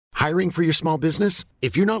Hiring for your small business?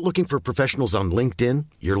 If you're not looking for professionals on LinkedIn,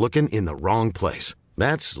 you're looking in the wrong place.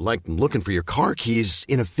 That's like looking for your car keys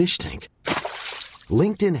in a fish tank.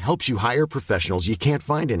 LinkedIn helps you hire professionals you can't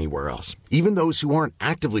find anywhere else, even those who aren't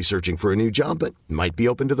actively searching for a new job but might be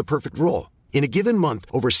open to the perfect role. In a given month,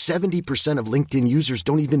 over 70% of LinkedIn users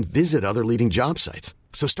don't even visit other leading job sites.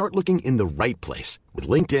 So start looking in the right place. With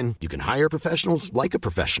LinkedIn, you can hire professionals like a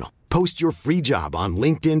professional. Post your free job on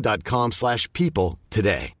linkedin.com/people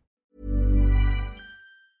today.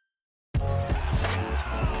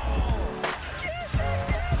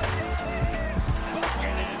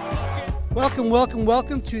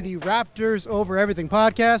 Welcome to the Raptors Over Everything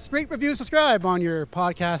podcast. Rate, review, subscribe on your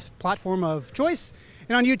podcast platform of choice.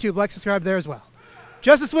 And on YouTube, like, subscribe there as well.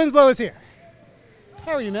 Justise Winslow is here.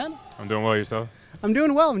 How are you, man? I'm doing well, yourself? I'm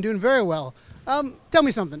doing well. I'm doing very well. Tell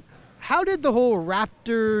me something. How did the whole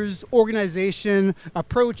Raptors organization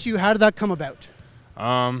approach you? How did that come about?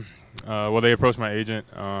 Well, they approached my agent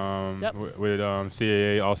Yep. with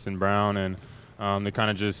CAA Austin Brown, and they kind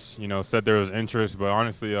of just, said there was interest. But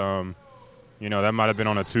honestly, that might have been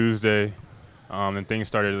on a Tuesday, and things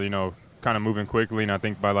started, kind of moving quickly. And I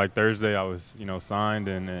think by like Thursday, I was, signed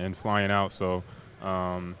and flying out. So,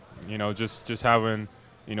 just having,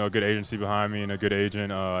 a good agency behind me and a good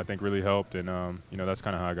agent, I think really helped. And, that's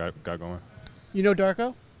kind of how I got going. You know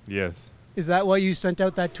Darko? Yes. Is that why you sent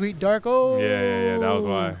out that tweet, Darko? Yeah, that was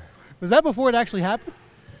why. Was that before it actually happened?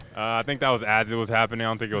 I think that was as it was happening. I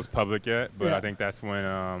don't think it was public yet, but Yeah. I think that's when,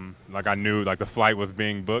 I knew, the flight was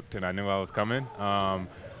being booked and I knew I was coming.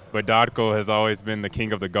 But Darko has always been the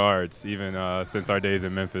king of the guards, even since our days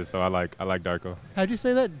in Memphis. So I like Darko. How'd you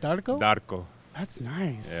say that? Darko? Darko. That's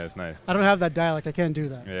nice. Yeah, it's nice. I don't have that dialect. I can't do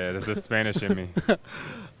that. Yeah, there's the Spanish in me.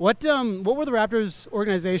 What were the Raptors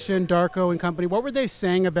organization, Darko and company, what were they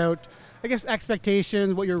saying about, I guess,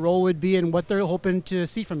 expectations, what your role would be, and what they're hoping to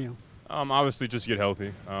see from you? Obviously, just get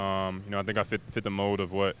healthy. I think I fit the mold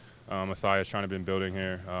of what Messiah's trying to be building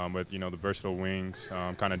here with, the versatile wings,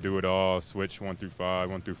 kind of do it all, switch 1 through 5,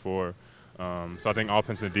 1 through 4. So I think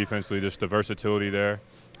offense and defensively, just the versatility there.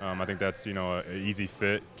 I think that's, an easy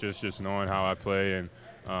fit, just knowing how I play and,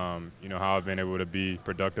 how I've been able to be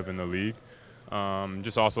productive in the league.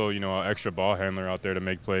 Just also, an extra ball handler out there to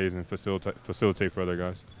make plays and facilitate for other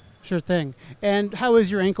guys. Sure thing. And how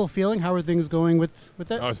is your ankle feeling? How are things going with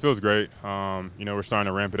that? Oh, it feels great. We're starting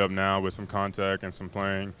to ramp it up now with some contact and some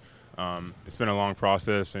playing. It's been a long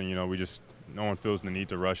process, and, no one feels the need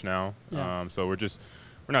to rush now. Yeah. So we're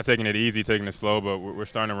not taking it easy, taking it slow, but we're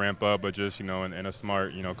starting to ramp up, but just, in a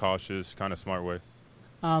smart, cautious, kind of smart way.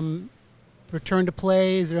 Return to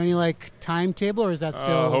play, is there any, timetable, or is that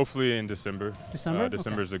still? Hopefully in December. December?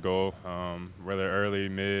 December's the goal, whether early,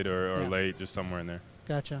 mid, or Yeah. late, just somewhere in there.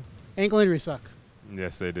 Gotcha. Ankle injuries suck.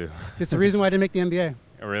 Yes, they do. It's the reason why I didn't make the NBA.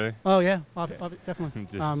 Oh, really? Oh, yeah, definitely.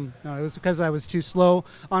 No, it was because I was too slow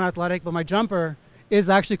on athletic, but my jumper is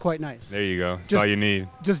actually quite nice. There you go. That's all you need.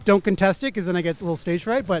 Just don't contest it, because then I get a little stage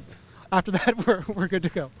fright, but after that, we're good to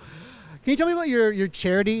go. Can you tell me about your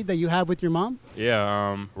charity that you have with your mom?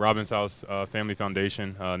 Yeah, Robin's House Family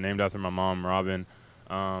Foundation, named after my mom, Robin.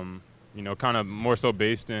 Kind of more so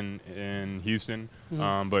based in Houston,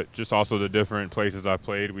 but just also the different places I've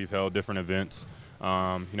played. We've held different events.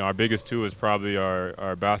 Our biggest two is probably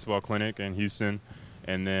our basketball clinic in Houston,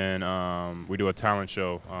 and then we do a talent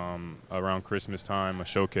show around Christmas time, a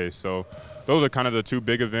showcase. So those are kind of the two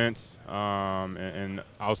big events. And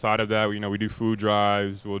outside of that, we do food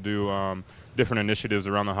drives. We'll do different initiatives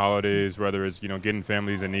around the holidays, whether it's getting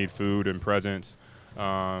families that need food and presents.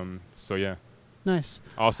 So yeah. Nice.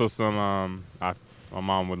 Also some, my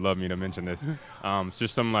mom would love me to mention this. It's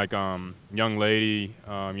just some young lady,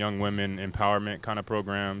 young women empowerment kind of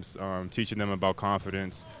programs, teaching them about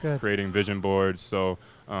confidence, Good. Creating vision boards. So,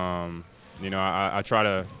 I try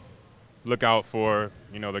to look out for,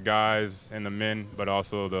 the guys and the men, but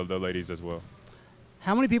also the ladies as well.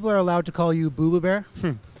 How many people are allowed to call you Boo Boo Bear?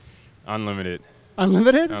 Unlimited.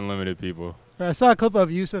 Unlimited? Unlimited people. I saw a clip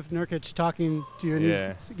of Yusuf Nurkic talking to you, and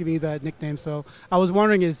he's giving you that nickname. So I was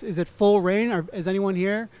wondering, is it full reign, or is anyone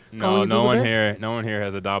here calling you No Boo Boo one Bear? here. No one here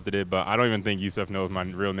has adopted it, but I don't even think Yusuf knows my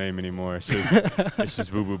real name anymore. It's just, it's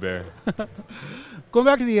just Boo Boo Bear. Going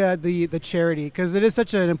back to the charity, because it is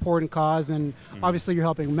such an important cause, and obviously you're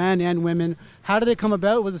helping men and women. How did it come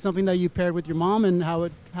about? Was it something that you paired with your mom, and how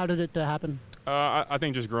did it happen? I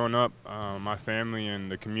think just growing up, my family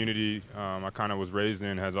and the community I kind of was raised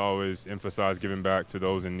in has always emphasized giving back to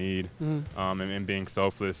those in need and being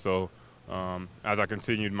selfless. So as I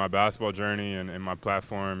continued my basketball journey and my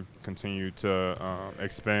platform continued to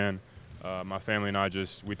expand, my family and I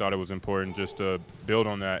we thought it was important just to build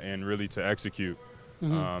on that and really to execute.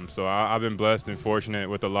 So I've been blessed and fortunate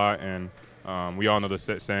with a lot, and we all know the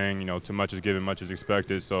saying, too much is given, much is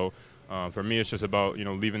expected. So for me, it's just about,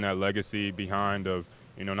 leaving that legacy behind of,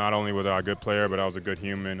 not only was I a good player, but I was a good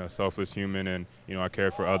human, a selfless human, and, I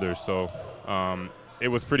cared for others. So it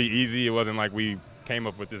was pretty easy. It wasn't like we came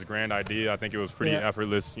up with this grand idea. I think it was pretty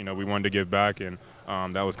effortless. We wanted to give back, and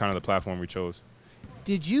that was kind of the platform we chose.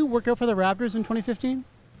 Did you work out for the Raptors in 2015?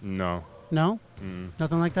 No. No?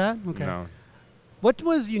 Nothing like that? Okay. No. What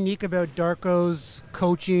was unique about Darko's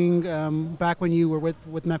coaching back when you were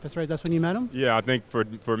with Memphis, right? That's when you met him? Yeah, I think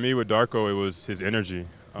for me with Darko, it was his energy.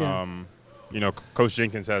 Yeah. Coach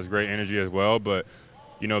Jenkins has great energy as well, but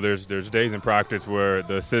there's days in practice where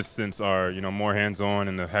the assistants are, more hands-on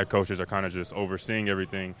and the head coaches are kind of just overseeing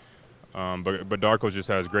everything. But Darko just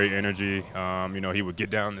has great energy. He would get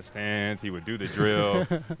down the stands, he would do the drill,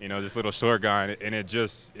 this little short guy, and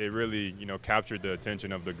it really, captured the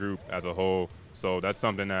attention of the group as a whole. So that's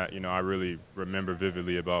something that, I really remember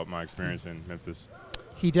vividly about my experience in Memphis.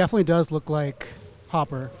 He definitely does look like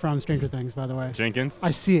Hopper from Stranger Things, by the way. Jenkins?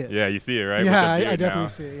 I see it. Yeah, you see it, right? Yeah, I definitely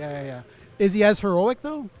see it. Yeah. Is he as heroic,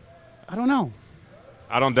 though? I don't know.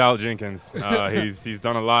 I don't doubt Jenkins. He's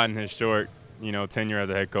done a lot in his short, tenure as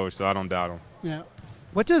a head coach, so I don't doubt him. Yeah.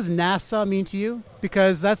 What does NASA mean to you?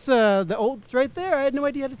 Because that's the old right there. I had no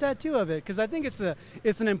idea you had a tattoo of it. Because I think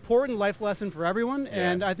it's an important life lesson for everyone,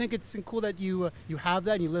 and I think it's cool that you have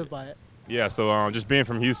that and you live by it. Yeah. So just being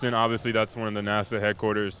from Houston, obviously that's one of the NASA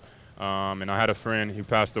headquarters. And I had a friend who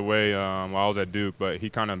passed away while I was at Duke, but he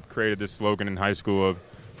kind of created this slogan in high school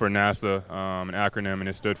for NASA, an acronym, and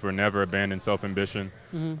it stood for Never Abandon Self-Ambition.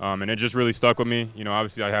 And it just really stuck with me.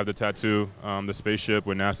 Obviously I have the tattoo, the spaceship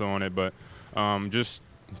with NASA on it, but just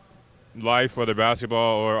life, whether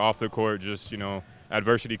basketball or off the court, just,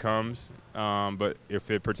 adversity comes. But if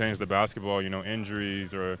it pertains to basketball,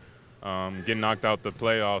 injuries or getting knocked out the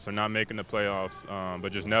playoffs or not making the playoffs,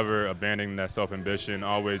 but just never abandoning that self-ambition,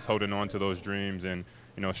 always holding on to those dreams and,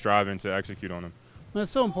 striving to execute on them. That's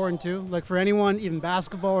so important, too. Like for anyone, even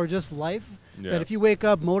basketball or just life, that if you wake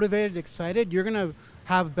up motivated, excited, you're going to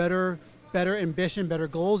have better ambition, better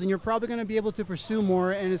goals, and you're probably going to be able to pursue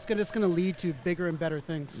more, and it's going to lead to bigger and better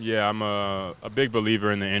things. Yeah, I'm a big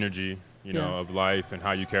believer in the energy, of life and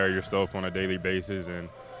how you carry yourself on a daily basis and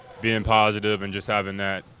being positive and just having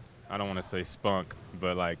that, I don't want to say spunk,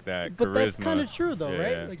 but like that charisma. But that's kind of true, though,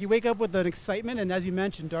 right? Like you wake up with an excitement, and as you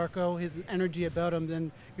mentioned, Darko, his energy about him, then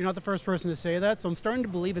you're not the first person to say that. So I'm starting to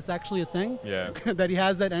believe it's actually a thing. Yeah. That he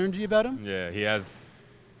has that energy about him. Yeah, he has.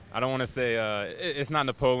 I don't want to say it's not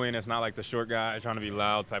Napoleon. It's not like the short guy trying to be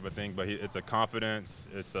loud type of thing, but it's a confidence,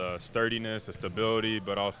 it's a sturdiness, a stability,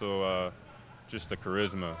 but also just the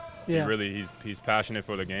charisma. Yeah. He's passionate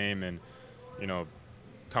for the game, and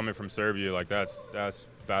coming from Serbia, like that's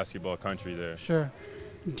basketball country there. Sure.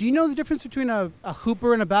 Do you know the difference between a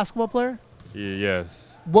hooper and a basketball player?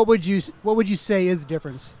 Yes. What would you say is the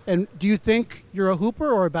difference? And do you think you're a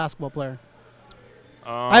hooper or a basketball player?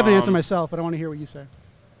 I have an answer myself, but I want to hear what you say.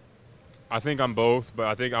 I think I'm both, but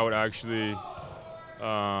I think I would actually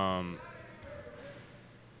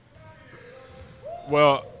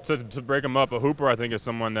well, to break them up, a hooper I think is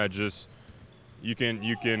someone that just you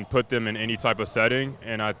can put them in any type of setting,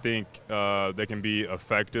 and I think they can be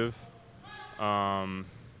effective.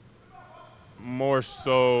 More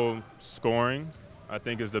so scoring, I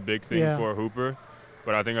think, is the big thing for a hooper.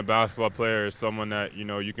 But I think a basketball player is someone that,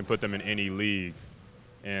 you can put them in any league,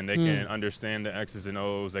 and they can understand the X's and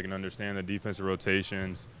O's. They can understand the defensive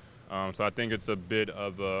rotations. So I think it's a bit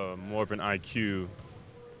of more of an IQ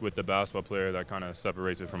with the basketball player that kind of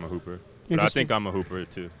separates it from a hooper. But I think I'm a hooper,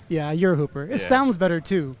 too. Yeah, you're a hooper. It sounds better,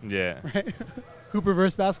 too. Yeah. Right? Hooper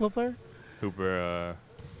versus basketball player? Hooper,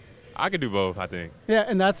 I could do both, I think. Yeah,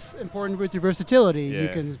 and that's important with your versatility. Yeah. You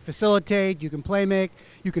can facilitate, you can play make,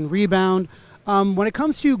 you can rebound. When it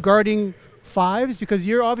comes to guarding fives, because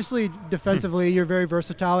you're obviously defensively, you're very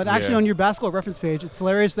versatile. And actually on your basketball reference page, it's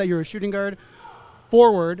hilarious that you're a shooting guard,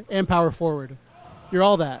 forward, and power forward. You're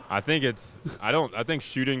all that. I think I think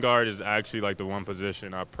shooting guard is actually like the one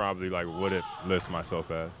position I probably wouldn't list myself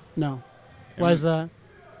as. No. Why is that?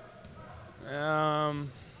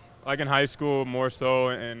 Like in high school more so,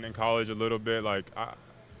 and in college a little bit. Like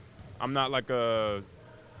I'm not like a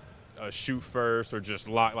shoot first or just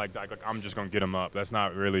like I'm just gonna get them up. That's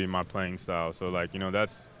not really my playing style. So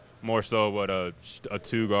that's more so what a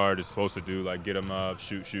two guard is supposed to do. Like get them up,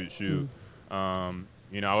 shoot.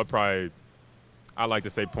 I like to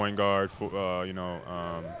say point guard.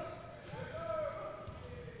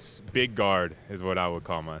 Big guard is what I would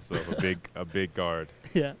call myself. A big guard.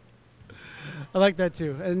 Yeah. I like that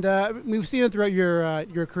too. And we've seen it throughout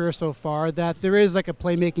your career so far that there is like a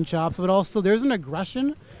playmaking chops, but also there's an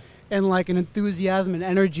aggression and like an enthusiasm and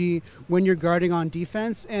energy when you're guarding on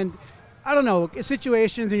defense. And I don't know,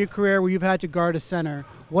 situations in your career where you've had to guard a center.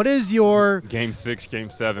 What is your Game 6, Game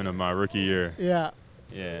 7 of my rookie year? Yeah.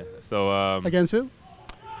 So Against who?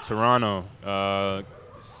 Toronto,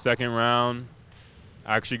 second round.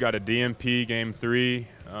 I actually got a DMP Game 3,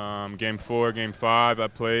 Game 4, Game 5 I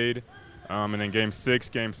played, and then Game 6,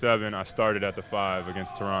 Game 7 I started at the 5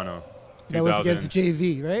 against Toronto. That was against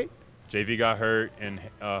JV, right? JV got hurt and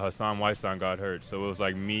Hassan Whiteside got hurt, so it was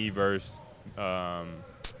like me versus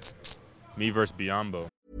Biombo.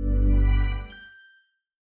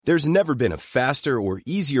 There's never been a faster or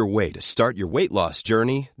easier way to start your weight loss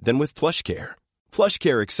journey than with PlushCare.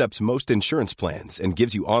 PlushCare accepts most insurance plans and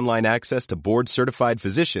gives you online access to board-certified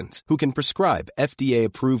physicians who can prescribe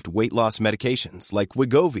FDA-approved weight loss medications like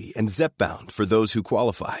Wegovy and Zepbound for those who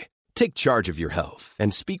qualify. Take charge of your health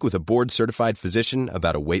and speak with a board-certified physician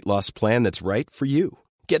about a weight loss plan that's right for you.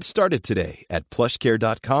 Get started today at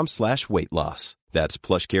plushcare.com/weight loss. That's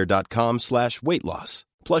plushcare.com/weight loss.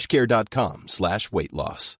 plushcare.com/weight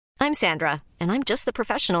loss. I'm Sandra, and I'm just the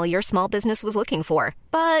professional your small business was looking for.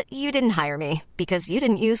 But you didn't hire me because you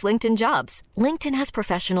didn't use LinkedIn Jobs. LinkedIn has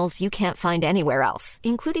professionals you can't find anywhere else,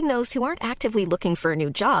 including those who aren't actively looking for a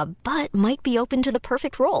new job, but might be open to the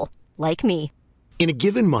perfect role, like me. In a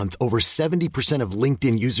given month, over 70% of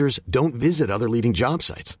LinkedIn users don't visit other leading job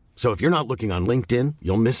sites. So if you're not looking on LinkedIn,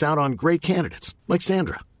 you'll miss out on great candidates like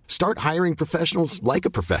Sandra. Start hiring professionals like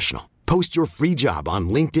a professional. Post your free job on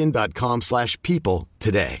linkedin.com/people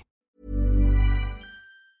today.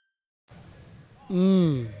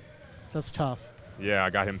 That's tough. Yeah, I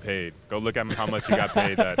got him paid. Go look at how much he got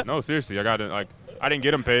paid. No, seriously, I didn't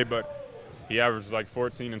get him paid, but he averaged like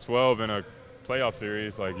 14 and 12 in a playoff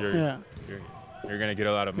series. Like you're gonna get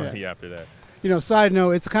a lot of money after that. You know, side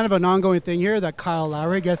note, it's kind of an ongoing thing here that Kyle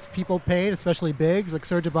Lowry gets people paid, especially bigs like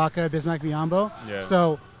Serge Ibaka, Bismack Biyombo. Yeah.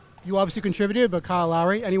 So you obviously contributed, but Kyle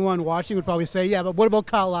Lowry, anyone watching would probably say, yeah, but what about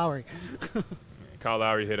Kyle Lowry? Kyle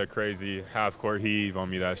Lowry hit a crazy half-court heave on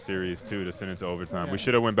me that series, too, to send it to overtime. Yeah. We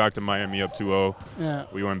should have went back to Miami up 2-0. Yeah.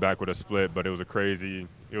 We went back with a split, but it was he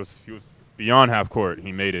was beyond half-court.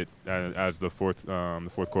 He made it as the fourth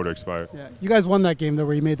quarter expired. Yeah. You guys won that game, though,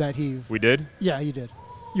 where you made that heave. We did? Yeah, you did.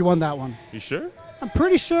 You won that one. You sure? I'm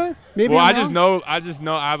pretty sure. Maybe well, I'm wrong. I just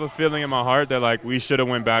know I have a feeling in my heart that, like, we should have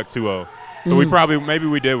went back 2-0. So maybe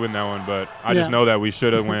we did win that one, but I just know that we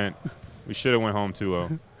should have went home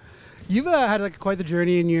 2-0. You've had like quite the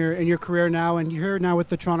journey in your career now, and you're here now with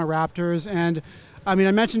the Toronto Raptors. And I mean,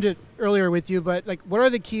 I mentioned it earlier with you, but like, what are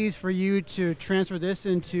the keys for you to transfer this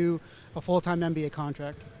into a full-time NBA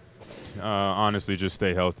contract? Honestly, just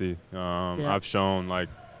stay healthy. I've shown like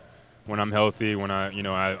when I'm healthy,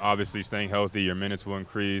 I obviously staying healthy, your minutes will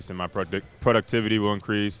increase and my productivity will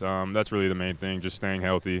increase. That's really the main thing, just staying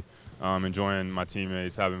healthy, enjoying my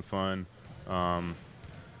teammates, having fun.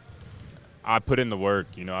 I put in the work,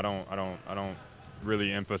 I don't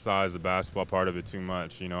really emphasize the basketball part of it too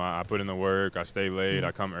much. I put in the work, I stay late,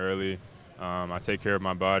 I come early, I take care of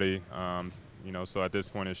my body. So at this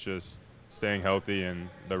point it's just staying healthy and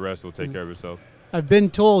the rest will take care of itself. I've been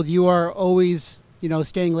told you are always,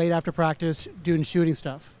 staying late after practice, doing shooting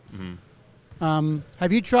stuff. Mm-hmm.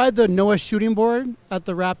 Have you tried the Noah shooting board at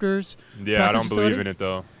the Raptors? Yeah, I don't believe in it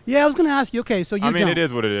though. Yeah, I was going to ask you. Okay, so you don't. It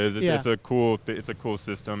is what it is. It's a cool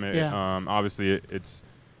system. Obviously, it's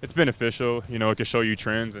beneficial. It can show you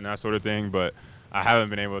trends and that sort of thing. But I haven't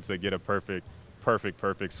been able to get a perfect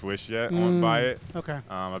swish yet by it. Okay.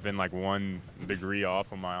 I've been like 1 degree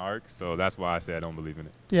off on my arc, so that's why I say I don't believe in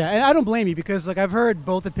it. Yeah, and I don't blame you because like I've heard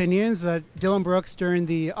both opinions. Dylan Brooks during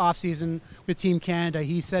the off season with Team Canada,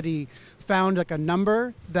 he said he found like a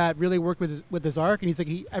number that really worked with his arc, and he's like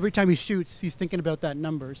every time he shoots, he's thinking about that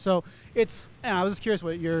number. So I was just curious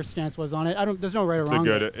what your stance was on it. There's no right or wrong.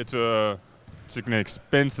 It's an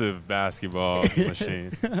expensive basketball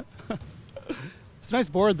machine. It's a nice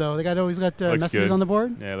board though. They always got messages on the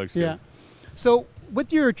board. Yeah, it looks good. So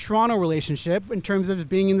with your Toronto relationship, in terms of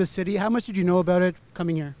being in the city, how much did you know about it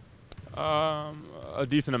coming here? A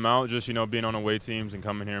decent amount, just being on away teams and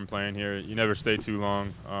coming here and playing here. You never stay too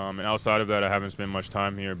long, and outside of that, I haven't spent much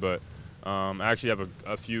time here. But I actually have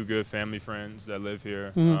a few good family friends that live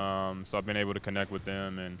here, so I've been able to connect with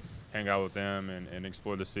them and hang out with them and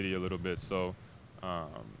explore the city a little bit. So, I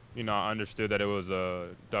understood that it was a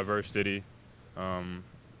diverse city. I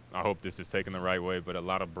hope this is taken the right way, but a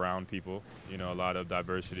lot of brown people, a lot of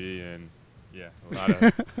diversity and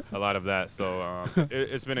a lot of that. So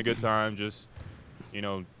it's been a good time, just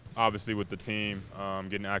obviously with the team,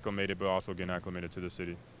 getting acclimated, but also getting acclimated to the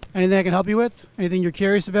city. Anything I can help you with? Anything you're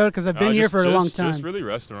curious about? Because I've been here for a long time. Just really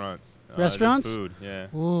restaurants. Restaurants? Just food, yeah.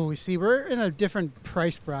 Ooh, we see. We're in a different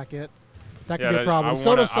price bracket. That could Yeah, be a problem.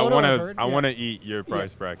 I want to eat your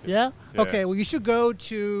price bracket. Yeah? Yeah. Okay, well, you should go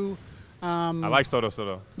to... I like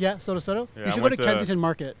Soto. Yeah, Soto? Yeah, you should go to Kensington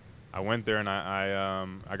Market. I went there and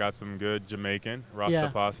I got some good Jamaican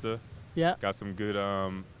Rasta pasta. Yeah. Got some good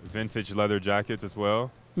vintage leather jackets as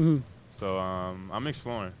well. Mm-hmm. So I'm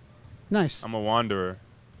exploring. Nice. I'm a wanderer.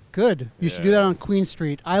 Good. You should do that on Queen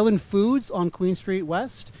Street. Island Foods on Queen Street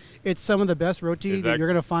West. It's some of the best roti that you're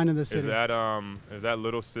going to find in the city. Is that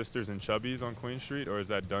Little Sisters and Chubby's on Queen Street, or is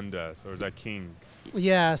that Dundas, or is that King?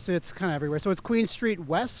 Yeah, so it's kind of everywhere. So it's Queen Street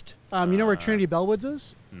West. You know where Trinity Bellwoods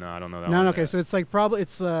is? No, I don't know that No, one. okay. So it's like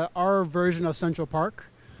it's our version of Central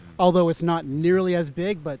Park, although it's not nearly as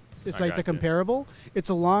big, but it's like the comparable. It's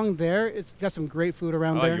along there. It's got some great food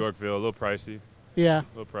around there. I like Yorkville, a little pricey. Yeah. A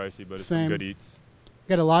little pricey, but it's Same. some good eats.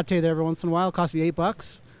 Get a latte there every once in a while. It costs me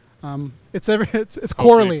 $8. It's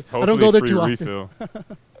quarterly. I don't go there too often.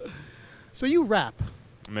 So you rap.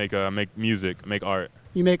 Make music, make art.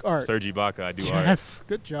 You make art. Serge Ibaka, I do art. Yes,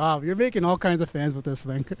 good job. You're making all kinds of fans with this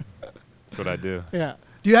thing. That's what I do. Yeah.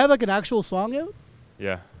 Do you have like an actual song out?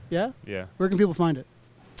 Yeah. Yeah? Yeah. Where can people find it?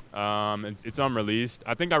 It's unreleased.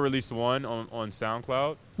 I think I released one on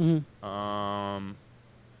SoundCloud. Mm-hmm.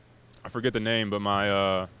 I forget the name, but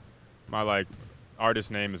my like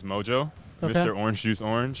artist name is Mojo. Okay. Mr. Orange Juice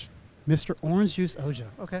Orange. Mr. Orange Juice Ojo.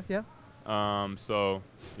 Okay, yeah. So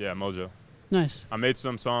yeah, Mojo. Nice. I made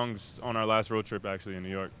some songs on our last road trip actually in New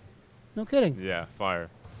York. No kidding. Yeah, fire.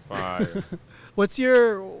 What's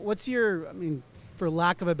your I mean, for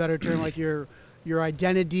lack of a better term, like your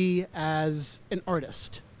identity as an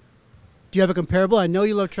artist? Do you have a comparable? I know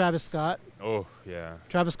you love Travis Scott. Oh, yeah.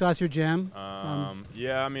 Travis Scott's your jam.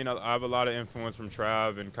 Yeah, I mean, I have a lot of influence from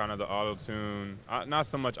Trav and kind of the auto-tune. Not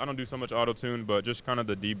so much, I don't do so much auto-tune, but just kind of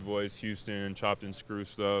the deep voice, Houston, chopped and screw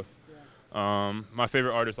stuff. Yeah. My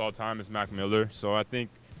favorite artist all time is Mac Miller, so I think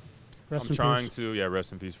rest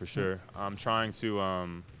in peace for sure. I'm trying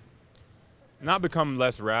to not become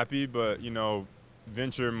less rappy, but,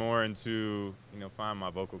 venture more into, find my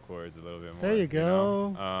vocal cords a little bit more. There you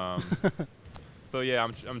go. So yeah,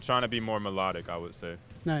 I'm trying to be more melodic, I would say.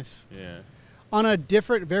 Nice. Yeah. On a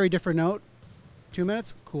very different note, 2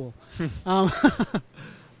 minutes? Cool.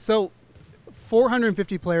 So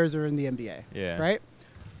 450 players are in the NBA. Yeah. Right?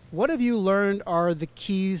 What have you learned are the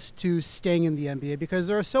keys to staying in the NBA? Because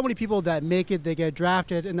there are so many people that make it, they get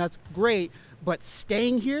drafted, and that's great, but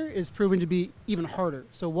staying here is proven to be even harder.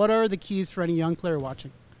 So what are the keys for any young player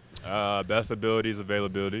watching? Best ability is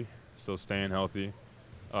availability, so staying healthy.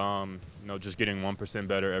 Just getting 1%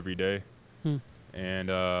 better every day.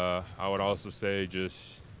 And I would also say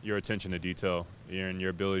just your attention to detail and your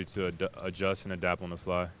ability to adjust and adapt on the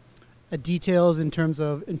fly. Details in terms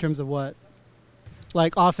of what?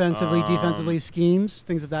 Like offensively, defensively, schemes,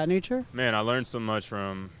 things of that nature? Man, I learned so much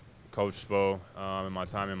from Coach Spo in my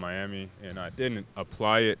time in Miami, and I didn't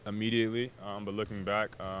apply it immediately. But looking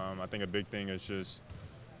back, I think a big thing is just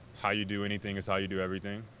how you do anything is how you do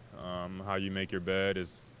everything. How you make your bed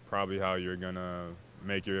is probably how you're going to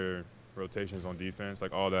make your rotations on defense.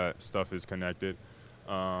 Like all that stuff is connected.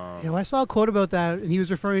 I saw a quote about that, and he was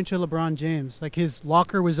referring to LeBron James. Like his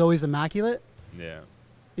locker was always immaculate. Yeah.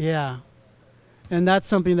 Yeah. And that's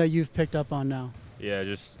something that you've picked up on now. Yeah,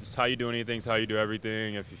 just how you do anything is how you do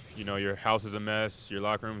everything. If your house is a mess, your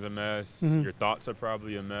locker room's a mess, your thoughts are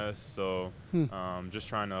probably a mess. So just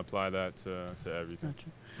trying to apply that to everything. Gotcha.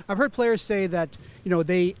 I've heard players say that,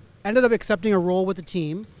 they ended up accepting a role with the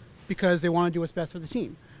team because they want to do what's best for the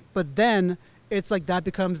team. But then it's like that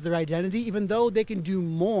becomes their identity. Even though they can do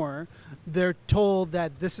more, they're told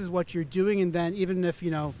that this is what you're doing. And then even if,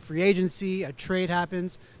 free agency, a trade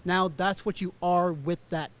happens, now that's what you are with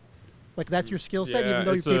that. Like that's your skill set, even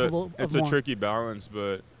though you're capable of more. It's a tricky balance,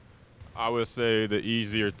 but I would say the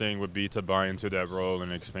easier thing would be to buy into that role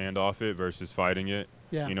and expand off it versus fighting it.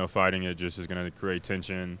 Yeah. Fighting it just is going to create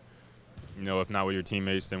tension. If not with your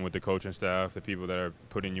teammates, then with the coaching staff, the people that are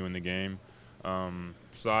putting you in the game.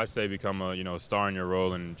 So I say become a star in your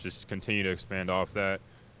role and just continue to expand off that.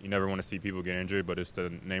 You never want to see people get injured, but it's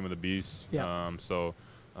the name of the beast. Yeah.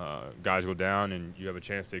 Guys go down and you have a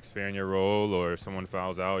chance to expand your role, or if someone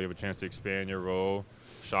fouls out, you have a chance to expand your role.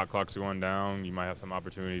 Shot clock's going down, you might have some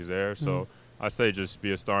opportunities there. So I say just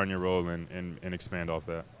be a star in your role and expand off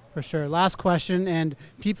that. For sure. Last question, and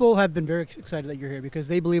people have been very excited that you're here because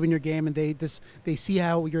they believe in your game and they see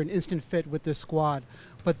how you're an instant fit with this squad.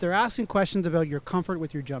 But they're asking questions about your comfort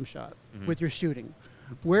with your jump shot, with your shooting.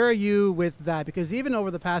 Where are you with that? Because even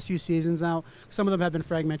over the past few seasons now, some of them have been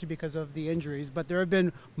fragmented because of the injuries, but there have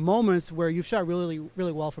been moments where you've shot really,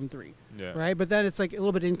 really well from three, right? But then it's like a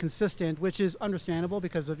little bit inconsistent, which is understandable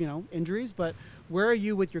because of, injuries. But where are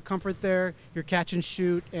you with your comfort there, your catch and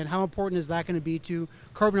shoot, and how important is that going to be to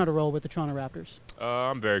carving out a role with the Toronto Raptors?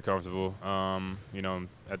 I'm very comfortable.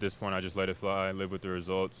 At this point, I just let it fly, live with the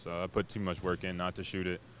results. I put too much work in not to shoot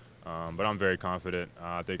it. But I'm very confident.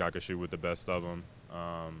 I think I could shoot with the best of them.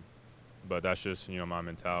 But that's just, my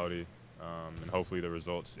mentality. And hopefully the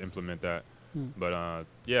results implement that. But,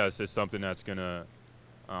 it's just something that's going to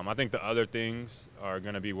I think the other things are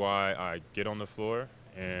going to be why I get on the floor.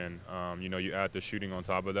 And, you add the shooting on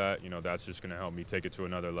top of that, that's just going to help me take it to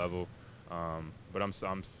another level. But I'm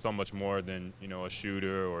so much more than, a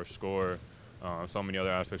shooter or a scorer. So many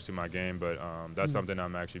other aspects to my game, but that's something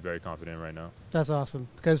I'm actually very confident in right now. That's awesome,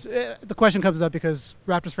 because the question comes up because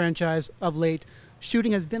Raptors franchise of late,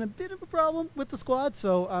 shooting has been a bit of a problem with the squad,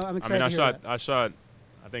 so I'm excited to hear that. I shot,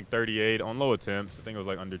 I think 38 on low attempts. I think it was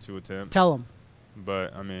like under 2 attempts. Tell them.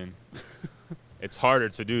 But, it's harder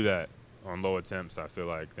to do that on low attempts, I feel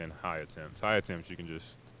like, than high attempts. High attempts, you can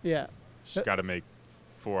just got to make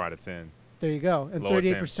 4 out of 10. There you go. And low 38%.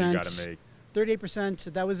 Attempts, you got to make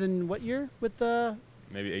 38%, that was in what year with the?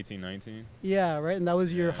 Maybe 18, 19. Yeah, right? And that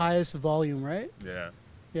was your highest volume, right? Yeah.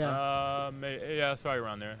 Yeah. It's probably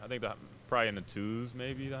around there. I think probably in the 2s,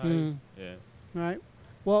 maybe the highest. Yeah. All right.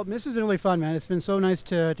 Well, this has been really fun, man. It's been so nice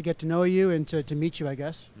to get to know you and to meet you, I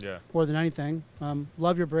guess. Yeah. More than anything.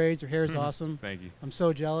 Love your braids. Your hair is awesome. Thank you. I'm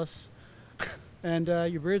so jealous. And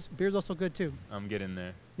your beard's also good, too. I'm getting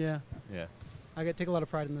there. Yeah. Yeah. I take a lot of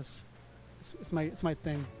pride in this. It's my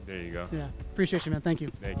thing. There you go. Yeah. Appreciate you, man. Thank you.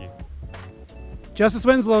 Thank you. Justise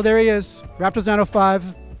Winslow, there he is. Raptors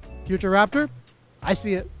 905. Future Raptor. I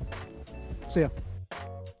see it. See ya.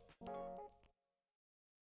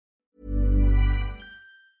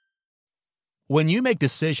 When you make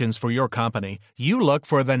decisions for your company, you look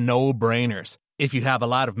for the no-brainers. If you have a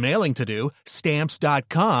lot of mailing to do,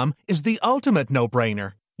 Stamps.com is the ultimate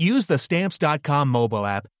no-brainer. Use the Stamps.com mobile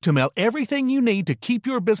app to mail everything you need to keep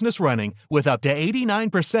your business running with up to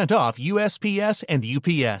 89% off USPS and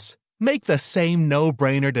UPS. Make the same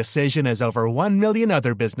no-brainer decision as over 1 million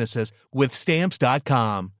other businesses with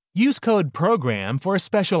Stamps.com. Use code PROGRAM for a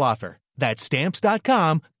special offer. That's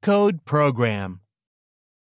Stamps.com, code PROGRAM.